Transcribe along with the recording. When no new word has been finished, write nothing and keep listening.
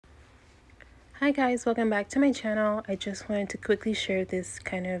Hi guys, welcome back to my channel. I just wanted to quickly share this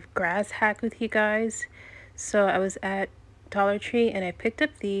kind of grass hack with you guys. So I was at Dollar Tree and I picked up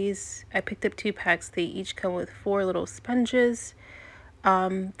these. I picked up 2 packs. They each come with 4 little sponges.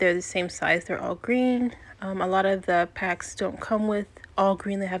 They're the same size. They're all green. A lot of the packs don't come with all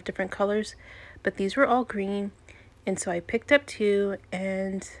green. They have different colors, but these were all green. And so I picked up 2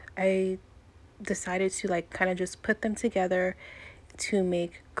 and I decided to kind of just put them together to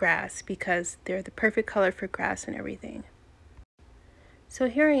make grass because they're the perfect color for grass and everything. So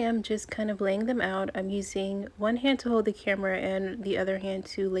here I am just kind of laying them out. I'm using one hand to hold the camera and the other hand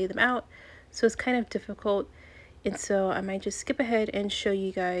to lay them out, so it's kind of difficult, and so I might just skip ahead and show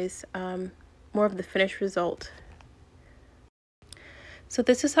you guys more of the finished result. So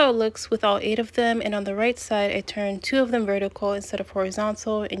this is how it looks with all 8 of them, and on the right side I turned 2 of them vertical instead of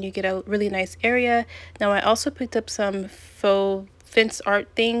horizontal, and you get a really nice area. Now I also picked up some faux fence art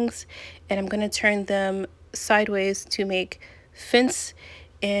things, and I'm going to turn them sideways to make fence,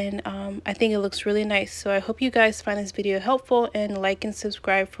 and I think it looks really nice. So I hope you guys find this video helpful, and like and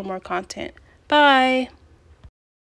subscribe for more content. Bye!